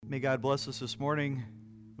May God bless us this morning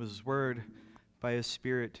with His Word, by His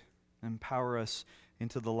Spirit, and empower us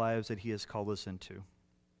into the lives that He has called us into.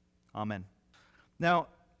 Amen. Now,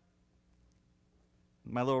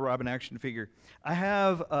 my little Robin action figure. I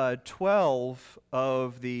have 12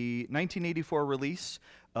 of the 1984 release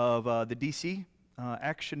of the DC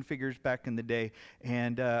action figures back in the day,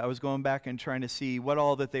 and I was going back and trying to see what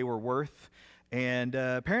all that they were worth, and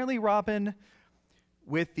apparently Robin,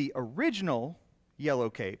 with the original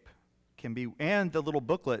yellow cape, can be, and the little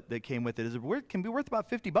booklet that came with it, can be worth about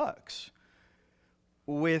 $50.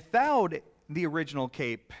 Without the original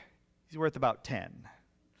cape, he's worth about 10.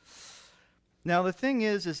 Now the thing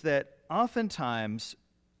is that oftentimes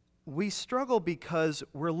we struggle because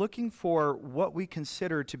we're looking for what we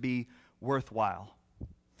consider to be worthwhile.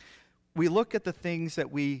 We look at the things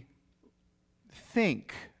that we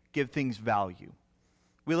think give things value.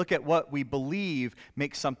 We look at what we believe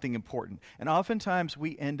makes something important. And oftentimes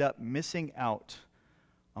we end up missing out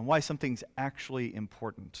on why something's actually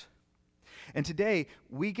important. And today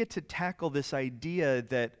we get to tackle this idea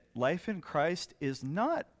that life in Christ is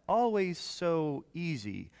not always so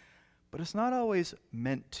easy, but it's not always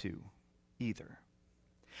meant to either.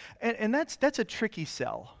 And that's a tricky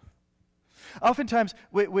sell. Oftentimes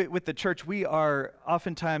with the church, we are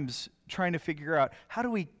oftentimes trying to figure out, how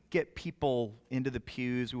do we get people into the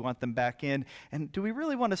pews? We want them back in. And do we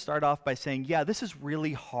really want to start off by saying, yeah, this is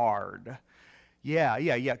really hard?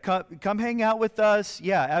 Yeah. Come hang out with us.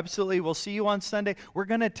 Yeah, absolutely. We'll see you on Sunday. We're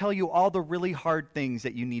going to tell you all the really hard things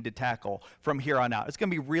that you need to tackle from here on out. It's going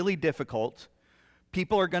to be really difficult.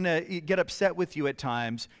 People are going to get upset with you at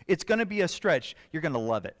times. It's going to be a stretch. You're going to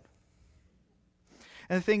love it.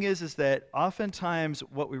 And the thing is that oftentimes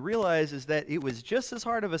what we realize is that it was just as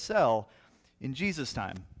hard of a sell in Jesus'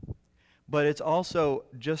 time, but it's also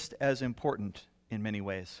just as important in many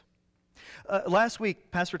ways. Last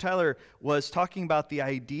week, Pastor Tyler was talking about the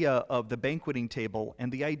idea of the banqueting table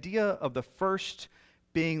and the idea of the first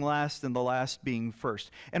being last and the last being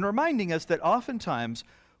first, and reminding us that oftentimes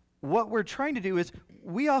what we're trying to do is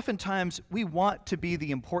we want to be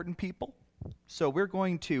the important people. So we're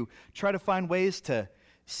going to try to find ways to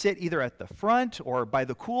sit either at the front or by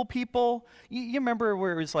the cool people. You remember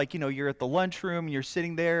where it was like, you're at the lunchroom and you're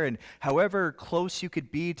sitting there, and however close you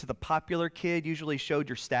could be to the popular kid usually showed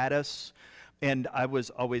your status. And I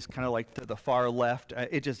was always kind of like to the far left.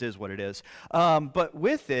 It just is what it is. But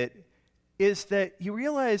with it is that you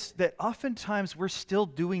realize that oftentimes we're still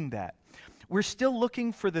doing that. We're still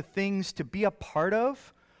looking for the things to be a part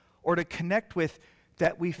of or to connect with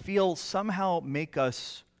that we feel somehow make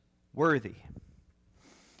us worthy.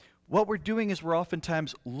 What we're doing is we're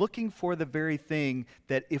oftentimes looking for the very thing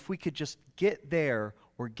that if we could just get there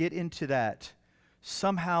or get into that,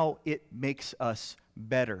 somehow it makes us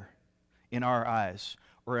better in our eyes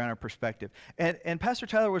or in our perspective. And Pastor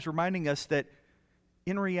Tyler was reminding us that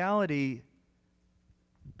in reality,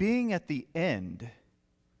 being at the end,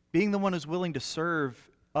 being the one who's willing to serve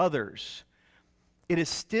others, it is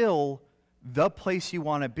still the place you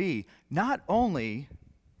want to be. Not only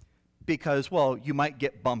because, you might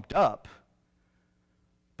get bumped up,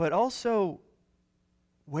 but also,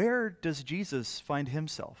 where does Jesus find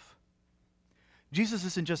himself? Jesus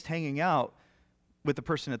isn't just hanging out with the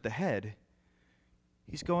person at the head.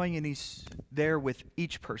 He's going and he's there with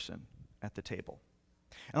each person at the table.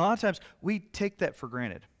 And a lot of times, we take that for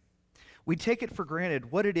granted. We take it for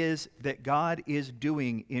granted what it is that God is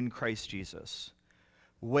doing in Christ Jesus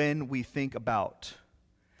when we think about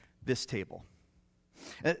this table.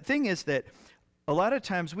 The thing is that a lot of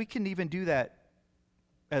times we can even do that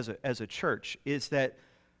as a church, is that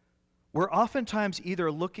we're oftentimes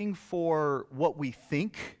either looking for what we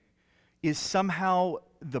think is somehow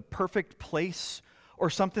the perfect place or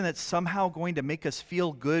something that's somehow going to make us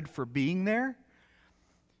feel good for being there.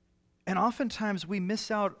 And oftentimes we miss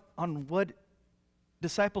out on what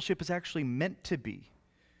discipleship is actually meant to be,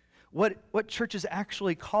 what church is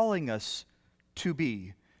actually calling us to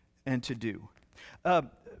be and to do.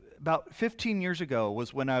 About 15 years ago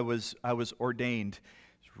was when I was ordained.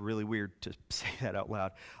 It's really weird to say that out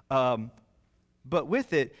loud. But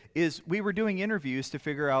with it is we were doing interviews to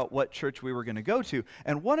figure out what church we were going to go to.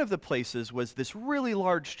 And one of the places was this really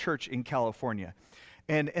large church in California.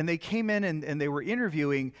 And they came in and they were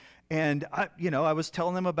interviewing, and I was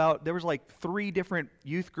telling them about, there was like 3 different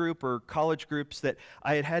youth group or college groups that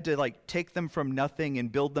I had to like take them from nothing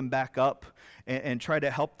and build them back up and try to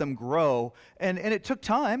help them grow. And it took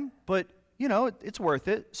time, but it's worth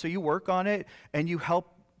it. So you work on it and you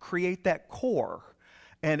help create that core.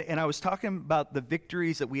 And I was talking about the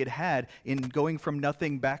victories that we had in going from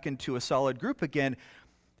nothing back into a solid group again.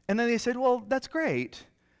 And then they said, well, that's great,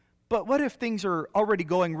 But what if things are already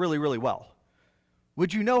going really, really well?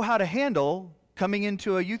 Would you know how to handle coming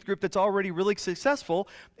into a youth group that's already really successful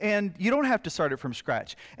and you don't have to start it from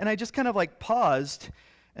scratch? And I just kind of like paused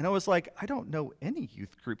and I was like, I don't know any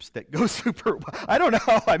youth groups that go super well. I don't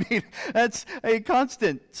know. I mean, that's a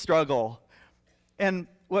constant struggle. And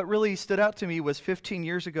what really stood out to me was 15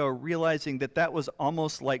 years ago, realizing that that was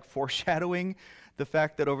almost like foreshadowing the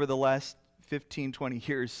fact that over the last 15, 20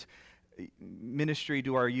 years, ministry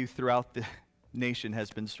to our youth throughout the nation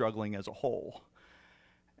has been struggling as a whole.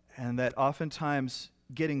 And that oftentimes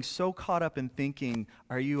getting so caught up in thinking,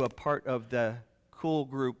 are you a part of the cool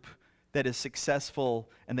group that is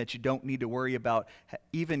successful and that you don't need to worry about,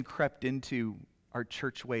 even crept into our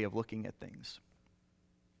church way of looking at things.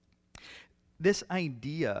 This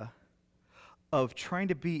idea of trying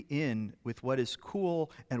to be in with what is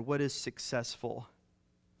cool and what is successful,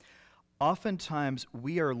 oftentimes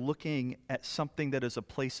we are looking at something that is a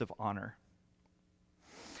place of honor.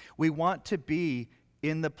 We want to be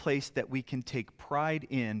in the place that we can take pride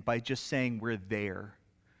in by just saying we're there.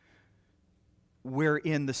 We're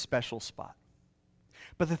in the special spot.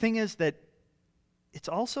 But the thing is that it's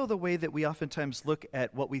also the way that we oftentimes look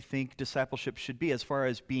at what we think discipleship should be as far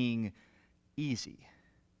as being easy.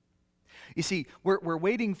 You see, we're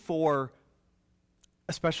waiting for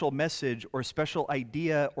a special message or a special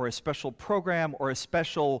idea or a special program or a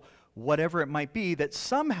special whatever it might be that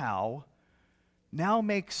somehow now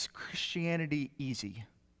makes Christianity easy.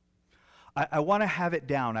 I want to have it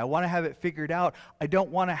down. I want to have it figured out. I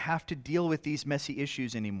don't want to have to deal with these messy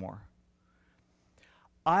issues anymore.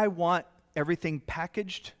 I want everything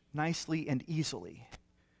packaged nicely and easily.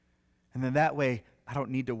 And then that way, I don't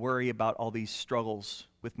need to worry about all these struggles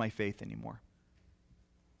with my faith anymore.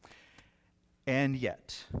 And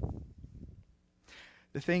yet,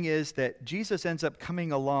 the thing is that Jesus ends up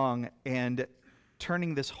coming along and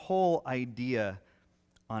turning this whole idea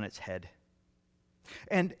on its head.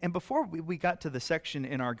 And before we got to the section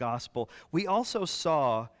in our gospel, we also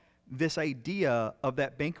saw this idea of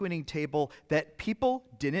that banqueting table that people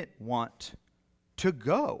didn't want to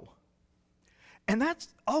go. And that's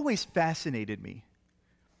always fascinated me.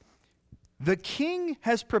 The king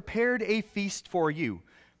has prepared a feast for you.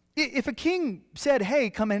 If a king said, hey,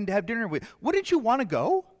 come and have dinner with, wouldn't you want to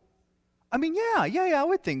go? I mean, yeah, I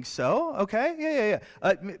would think so. Okay,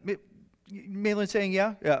 yeah. Malin's saying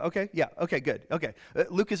yeah, okay, good, okay.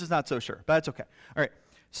 Lucas is not so sure, but that's okay. All right,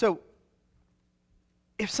 so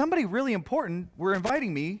if somebody really important were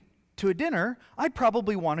inviting me to a dinner, I'd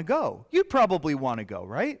probably want to go. You'd probably want to go,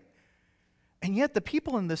 right? And yet the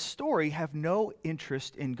people in this story have no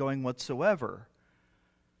interest in going whatsoever.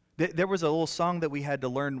 There was a little song that we had to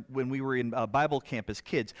learn when we were in Bible camp as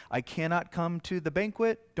kids. I cannot come to the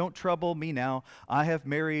banquet, don't trouble me now. I have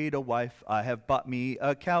married a wife, I have bought me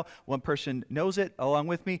a cow. One person knows it along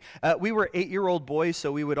with me. We were 8-year-old boys,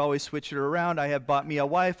 so we would always switch it around. I have bought me a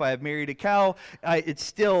wife, I have married a cow. I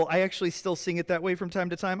actually still sing it that way from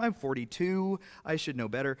time to time. I'm 42, I should know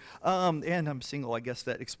better. And I'm single, I guess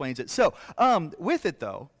that explains it. So, with it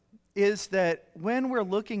though, is that when we're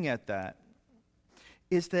looking at that,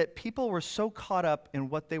 is that people were so caught up in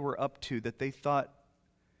what they were up to that they thought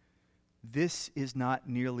this is not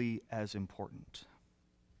nearly as important.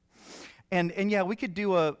 And yeah, we could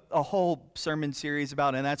do a whole sermon series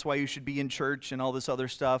about, and that's why you should be in church and all this other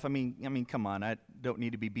stuff. I mean, come on, I don't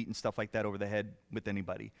need to be beating stuff like that over the head with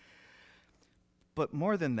anybody. But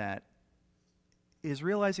more than that is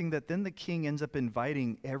realizing that then the king ends up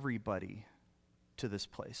inviting everybody to this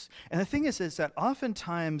place. And the thing is that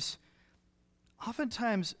oftentimes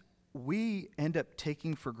we end up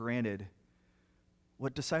taking for granted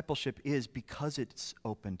what discipleship is because it's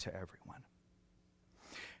open to everyone.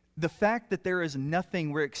 The fact that there is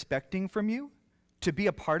nothing we're expecting from you to be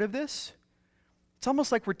a part of this, it's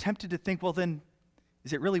almost like we're tempted to think, well then,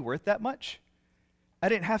 is it really worth that much? I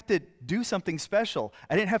didn't have to do something special.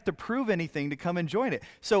 I didn't have to prove anything to come and join it.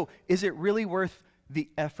 So is it really worth the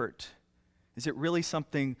effort? Is it really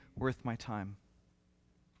something worth my time?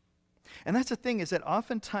 And that's the thing, is that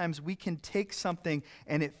oftentimes we can take something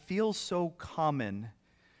and it feels so common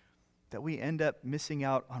that we end up missing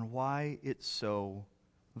out on why it's so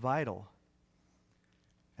vital.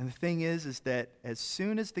 And the thing is that as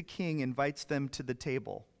soon as the king invites them to the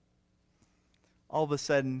table, all of a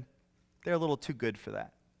sudden, they're a little too good for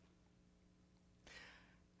that.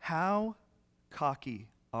 How cocky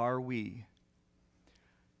are we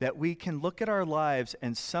that we can look at our lives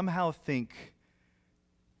and somehow think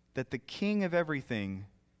that the king of everything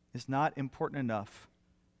is not important enough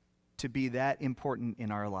to be that important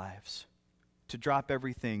in our lives, to drop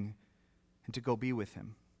everything and to go be with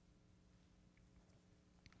him?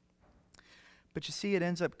 But you see, it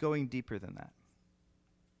ends up going deeper than that.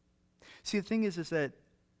 See, the thing is that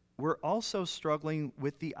we're also struggling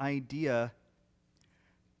with the idea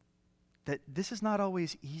that this is not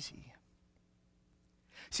always easy.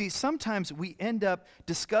 See, sometimes we end up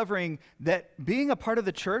discovering that being a part of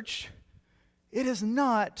the church, it is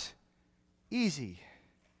not easy.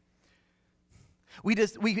 We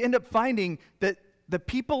end up finding that the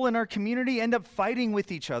people in our community end up fighting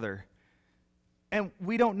with each other, and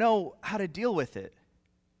we don't know how to deal with it.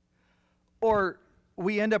 Or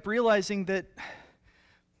we end up realizing that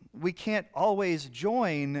we can't always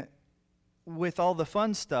join with all the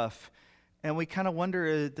fun stuff. And we kind of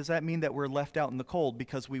wonder, does that mean that we're left out in the cold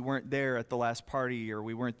because we weren't there at the last party or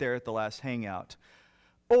we weren't there at the last hangout?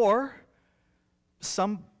 Or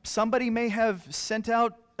somebody may have sent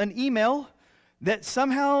out an email that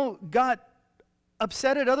somehow got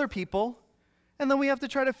upset at other people, and then we have to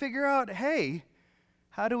try to figure out, hey,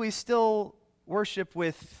 how do we still worship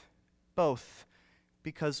with both?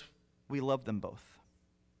 Because we love them both.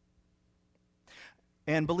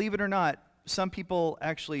 And believe it or not, some people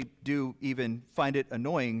actually do even find it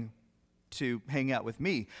annoying to hang out with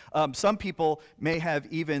me. Some people may have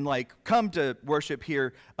even come to worship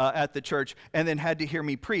here at the church and then had to hear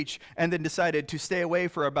me preach and then decided to stay away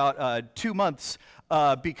for about 2 months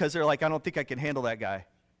because they're like, I don't think I can handle that guy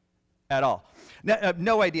at all.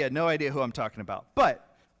 No idea who I'm talking about.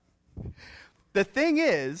 But the thing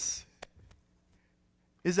is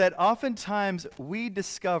that oftentimes we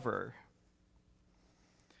discover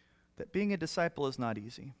that being a disciple is not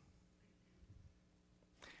easy.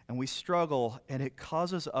 And we struggle, and it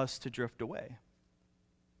causes us to drift away.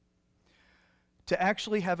 To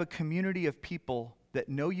actually have a community of people that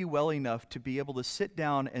know you well enough to be able to sit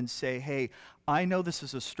down and say, hey, I know this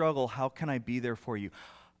is a struggle. How can I be there for you?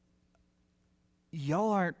 Y'all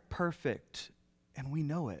aren't perfect, and we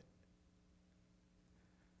know it.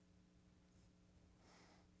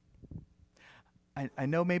 I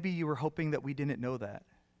know maybe you were hoping that we didn't know that.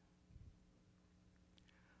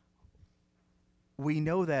 We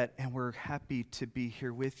know that, and we're happy to be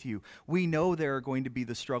here with you. We know there are going to be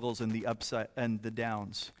the struggles and the upside and the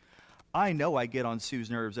downs. I know I get on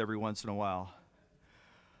Sue's nerves every once in a while.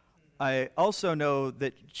 I also know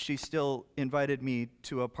that she still invited me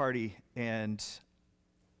to a party and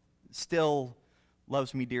still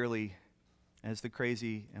loves me dearly as the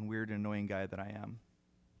crazy and weird and annoying guy that I am.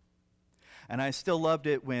 And I still loved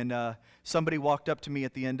it when somebody walked up to me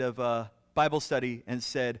at the end of Bible study and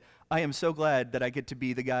said, I am so glad that I get to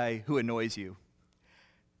be the guy who annoys you.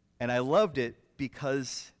 And I loved it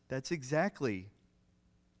because that's exactly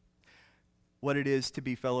what it is to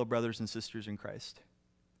be fellow brothers and sisters in Christ,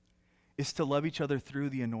 is to love each other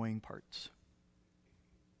through the annoying parts.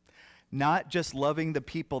 Not just loving the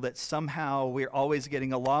people that somehow we're always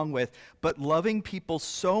getting along with, but loving people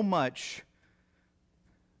so much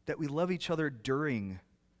that we love each other during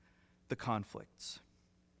the conflicts.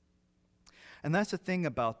 And that's the thing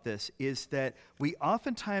about this, is that we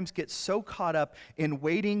oftentimes get so caught up in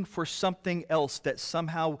waiting for something else that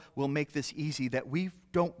somehow will make this easy that we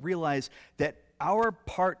don't realize that our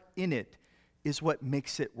part in it is what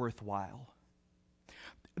makes it worthwhile.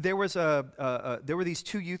 There were these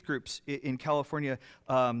two youth groups in California,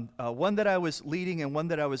 one that I was leading and one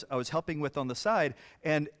that I was helping with on the side,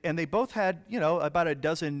 and they both had about a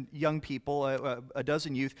dozen young people, a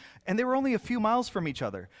dozen youth, and they were only a few miles from each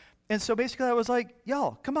other. And so basically I was like,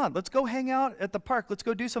 y'all, come on, let's go hang out at the park. Let's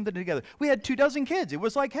go do something together. We had 24 kids. It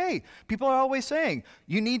was like, hey, people are always saying,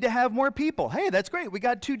 you need to have more people. Hey, that's great. We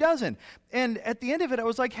got 24. And at the end of it, I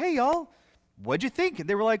was like, hey, y'all, what'd you think? And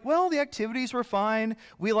they were like, well, the activities were fine.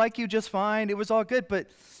 We like you just fine. It was all good. But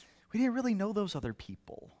we didn't really know those other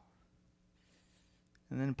people.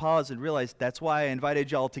 And then paused and realized that's why I invited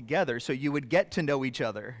y'all together, so you would get to know each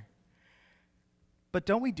other. But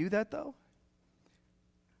don't we do that, though?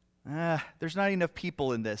 There's not enough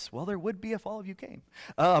people in this. Well, there would be if all of you came.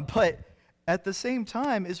 But at the same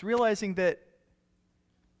time is realizing that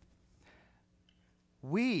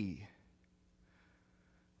we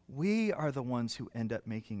are the ones who end up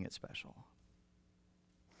making it special.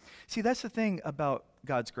 See, that's the thing about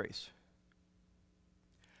God's grace,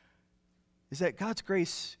 is that God's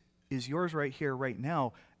grace is yours right here, right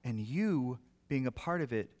now, and you being a part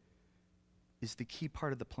of it is the key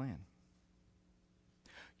part of the plan.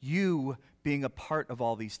 You being a part of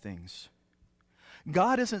all these things.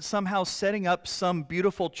 God isn't somehow setting up some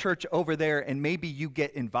beautiful church over there and maybe you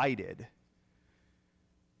get invited.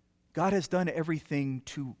 God has done everything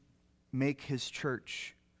to make his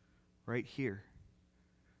church right here,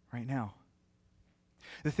 right now.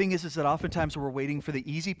 The thing is that oftentimes we're waiting for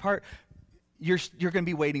the easy part. you're going to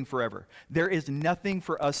be waiting forever. There is nothing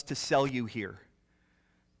for us to sell you here.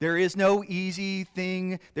 There is no easy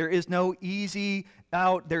thing. There is no easy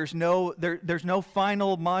out. There's no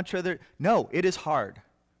final mantra. No, it is hard.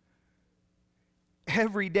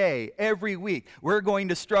 Every day, every week, we're going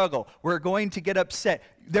to struggle. We're going to get upset.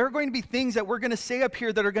 There are going to be things that we're going to say up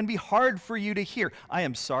here that are going to be hard for you to hear. I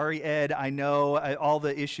am sorry, Ed. I know all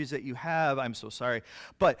the issues that you have. I'm so sorry.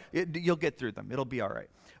 But you'll get through them. It'll be all right.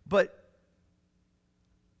 But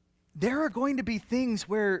there are going to be things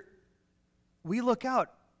where we look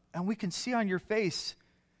out and we can see on your face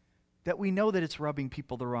that we know that it's rubbing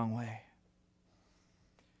people the wrong way.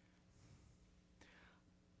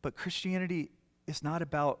 But Christianity is not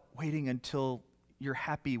about waiting until you're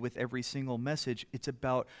happy with every single message. It's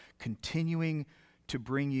about continuing to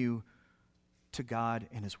bring you to God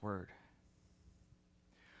and His Word.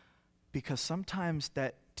 Because sometimes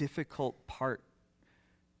that difficult part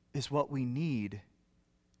is what we need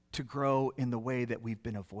to grow in the way that we've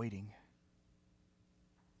been avoiding.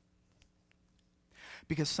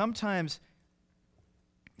 Because sometimes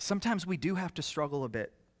we do have to struggle a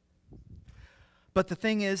bit. But the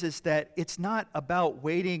thing is that it's not about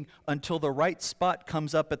waiting until the right spot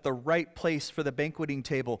comes up at the right place for the banqueting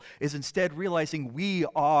table. Is instead realizing we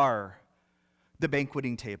are the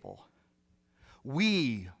banqueting table.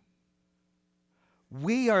 We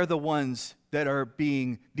are the ones that are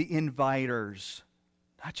being the inviters,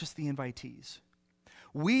 not just the invitees.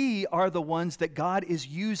 We are the ones that God is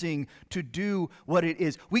using to do what it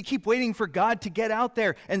is. We keep waiting for God to get out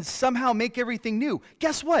there and somehow make everything new.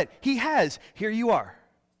 Guess what? He has. Here you are.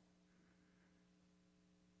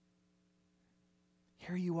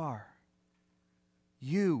 Here you are.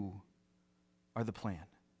 You are the plan.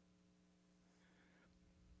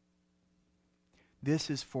 This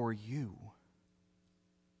is for you.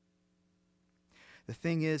 The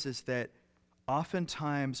thing is that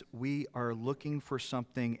oftentimes we are looking for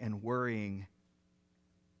something and worrying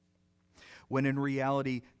when in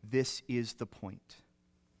reality this is the point.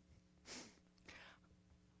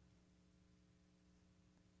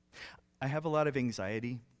 I have a lot of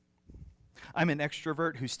anxiety. I'm an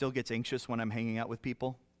extrovert who still gets anxious when I'm hanging out with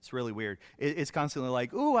people. It's really weird. It's constantly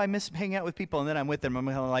like, ooh, I miss hanging out with people, and then I'm with them. I'm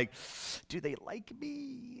kind of like, do they like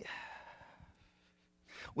me?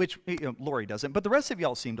 Which, Lori doesn't, but the rest of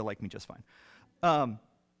y'all seem to like me just fine.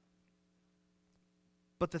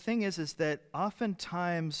 But the thing is that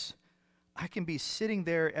oftentimes I can be sitting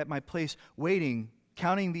there at my place waiting,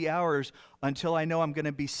 counting the hours until I know I'm going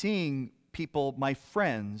to be seeing people, my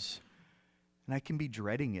friends, and I can be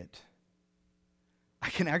dreading it. I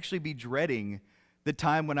can actually be dreading the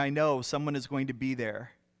time when I know someone is going to be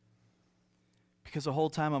there. Because the whole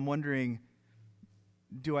time I'm wondering,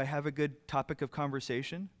 do I have a good topic of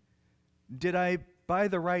conversation? Did I buy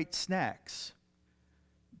the right snacks?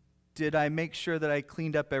 Did I make sure that I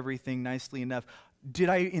cleaned up everything nicely enough? Did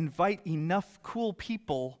I invite enough cool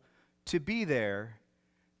people to be there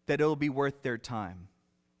that it'll be worth their time?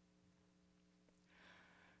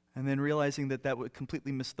 And then realizing that would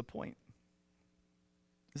completely miss the point.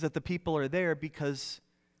 Is that the people are there because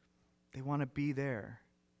they want to be there.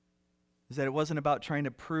 Is that it wasn't about trying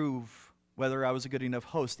to prove whether I was a good enough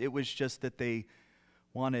host. It was just that they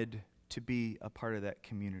wanted to be a part of that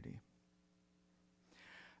community.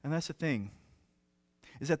 And that's the thing,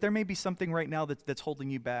 is that there may be something right now that's holding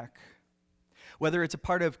you back. Whether it's a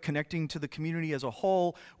part of connecting to the community as a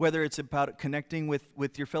whole, whether it's about connecting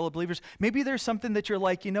with your fellow believers. Maybe there's something that you're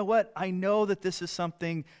like, you know what? I know that this is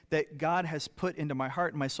something that God has put into my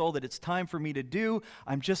heart and my soul that it's time for me to do.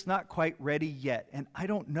 I'm just not quite ready yet. And I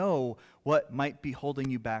don't know what might be holding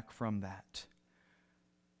you back from that.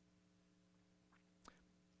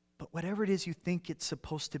 But whatever it is you think it's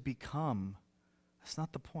supposed to become, that's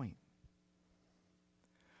not the point.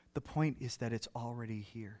 The point is that it's already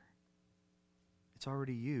here. It's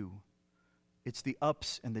already you. It's the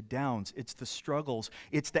ups and the downs. It's the struggles.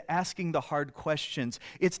 It's the asking the hard questions.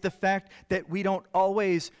 It's the fact that we don't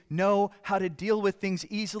always know how to deal with things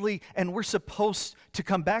easily, and we're supposed to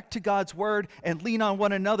come back to God's Word and lean on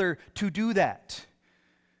one another to do that,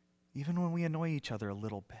 even when we annoy each other a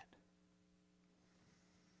little bit.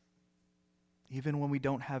 Even when we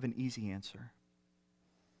don't have an easy answer.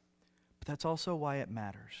 But that's also why it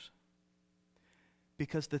matters.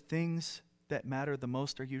 Because the things that matter the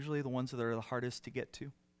most are usually the ones that are the hardest to get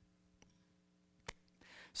to.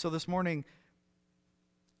 So this morning,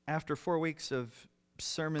 after 4 weeks of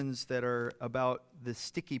sermons that are about the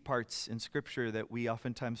sticky parts in Scripture that we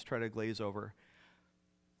oftentimes try to glaze over,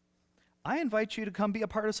 I invite you to come be a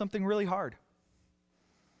part of something really hard.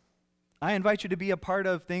 I invite you to be a part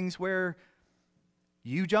of things where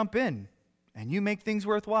you jump in and you make things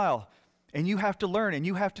worthwhile. And you have to learn, and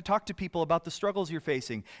you have to talk to people about the struggles you're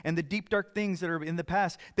facing and the deep, dark things that are in the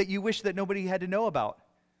past that you wish that nobody had to know about.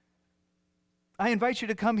 I invite you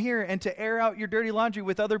to come here and to air out your dirty laundry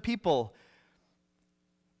with other people,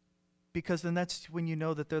 because then that's when you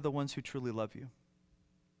know that they're the ones who truly love you,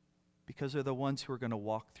 because they're the ones who are going to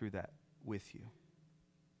walk through that with you.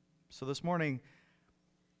 So this morning,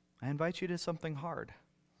 I invite you to something hard,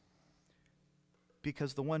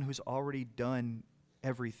 because the one who's already done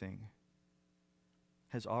everything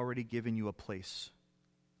has already given you a place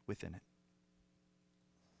within it.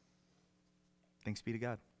 Thanks be to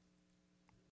God.